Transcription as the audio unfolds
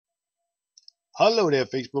Hello there,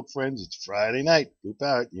 Facebook friends. It's Friday night. Blue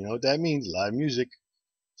Parrot. You know what that means. Live music.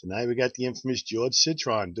 Tonight we got the infamous George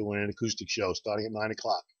Citron doing an acoustic show starting at 9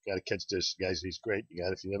 o'clock. Got to catch this, guys. He's great.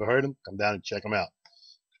 If you never heard him, come down and check him out.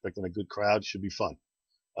 Expecting a good crowd. Should be fun.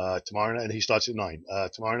 Tomorrow night, he starts at 9.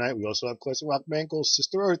 Tomorrow night, we also have classic rock band called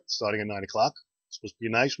Sister Earth starting at 9 o'clock. It's supposed to be a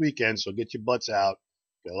nice weekend, so get your butts out.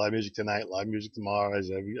 Got live music tonight, live music tomorrow,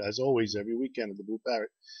 as always, every weekend at the Blue Parrot.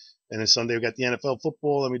 And then Sunday we got the NFL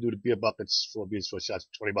football, and we do the beer buckets, 4 beers, 4 shots,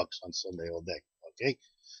 $20 on Sunday all day. Okay?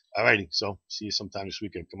 Alrighty, so see you sometime this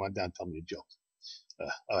weekend. Come on down, tell me a joke.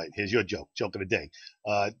 All right, here's your joke of the day.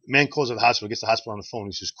 Man calls at the hospital, gets the hospital on the phone.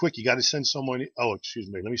 He says, quick, you got to send someone. Oh, excuse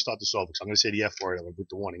me. Let me start this over because I'm going to say the F word. I'm going to put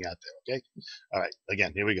the warning out there, okay? All right,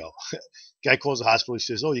 again, here we go. Guy calls the hospital. He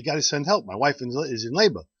says, oh, you got to send help. My wife is in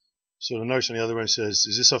labor. So the nurse on the other end says,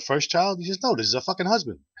 is this her first child? He says, no, this is her fucking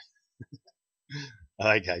husband. All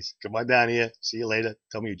right, guys, come on down here. See you later.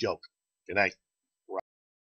 Tell me a joke. Good night.